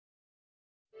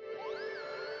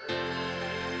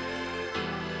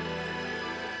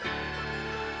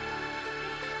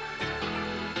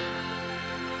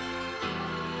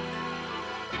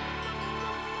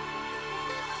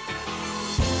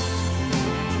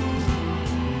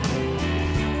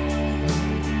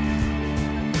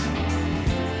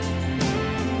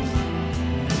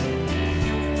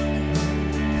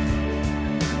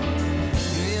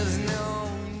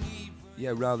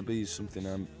Yeah, Rather Be is something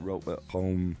I wrote at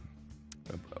home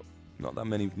not that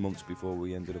many months before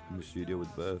we ended up in the studio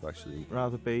with Verve, actually.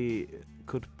 Rather Be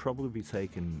could probably be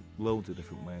taken loads of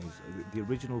different ways. The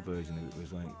original version of it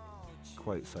was like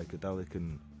quite psychedelic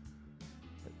and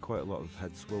quite a lot of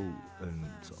head swell and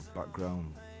sort of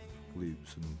background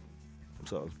loops and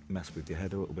sort of mess with your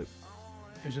head a little bit.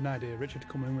 It was an idea Richard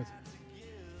come in with,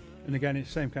 and again it's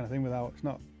the same kind of thing without, it's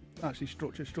not actually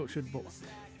structured, but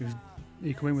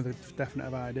he come in with a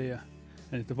definite idea,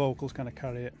 and the vocals kind of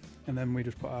carry it, and then we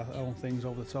just put our own things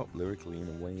over the top. Lyrically, in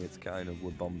a way, it's kind of,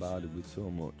 we're bombarded with so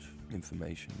much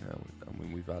information now. I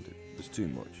mean, there's too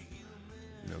much.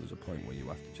 You know, there's a point where you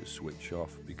have to just switch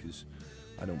off, because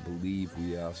I don't believe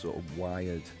we are sort of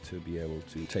wired to be able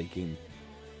to take in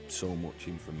so much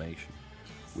information.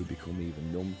 We become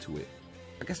even numb to it.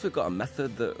 I guess we've got a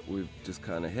method that we've just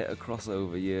kind of hit across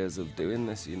over years of doing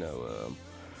this, you know,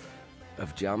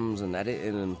 of jams and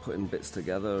editing and putting bits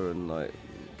together, and like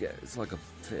it's like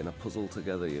fitting a puzzle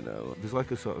together, you know. There's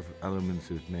like a sort of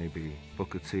element of maybe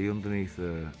Booker T underneath,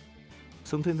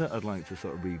 something that I'd like to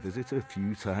sort of revisit a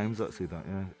few times, actually, that,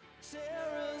 yeah.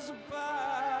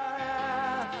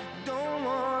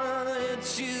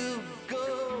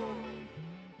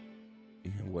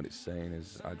 You know, what it's saying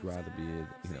is, I'd rather be,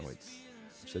 you know, I've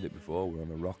said it before, we're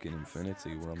on a rocking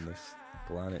infinity, we're on this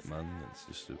planet, man. It's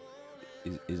just,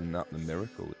 isn't that the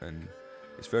miracle? And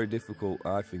it's very difficult,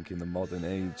 I think, in the modern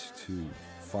age to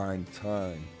find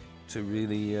time to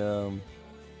really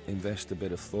invest a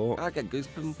bit of thought. I get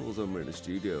goosebumps when we're in the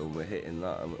studio and we're hitting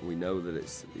that, and we know that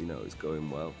it's, you know, it's going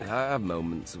well. I have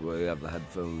moments where you have the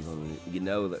headphones on, and you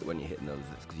know that when you're hitting those,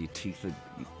 it's because your teeth are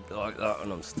like that,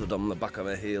 and I'm stood on the back of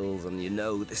my heels, and you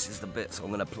know this is the bit, so I'm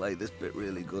going to play this bit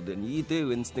really good, and you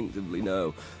do instinctively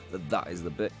know that that is the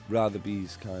bit. Rather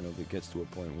Be's kind of, it gets to a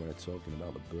point where it's talking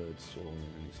about the bird's soul,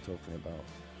 and it's talking about,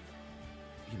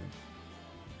 you know,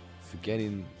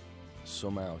 forgetting,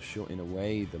 somehow shutting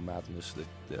away the madness,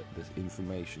 the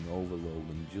information overload,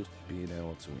 and just being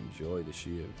able to enjoy the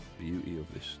sheer beauty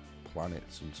of this planet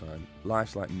sometimes.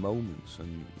 Life's like moments,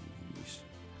 and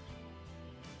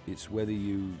it's whether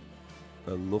you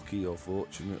are lucky or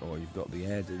fortunate, or you've got the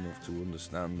head enough to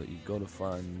understand that you've got to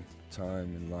find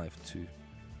time in life to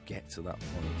get to that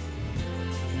point.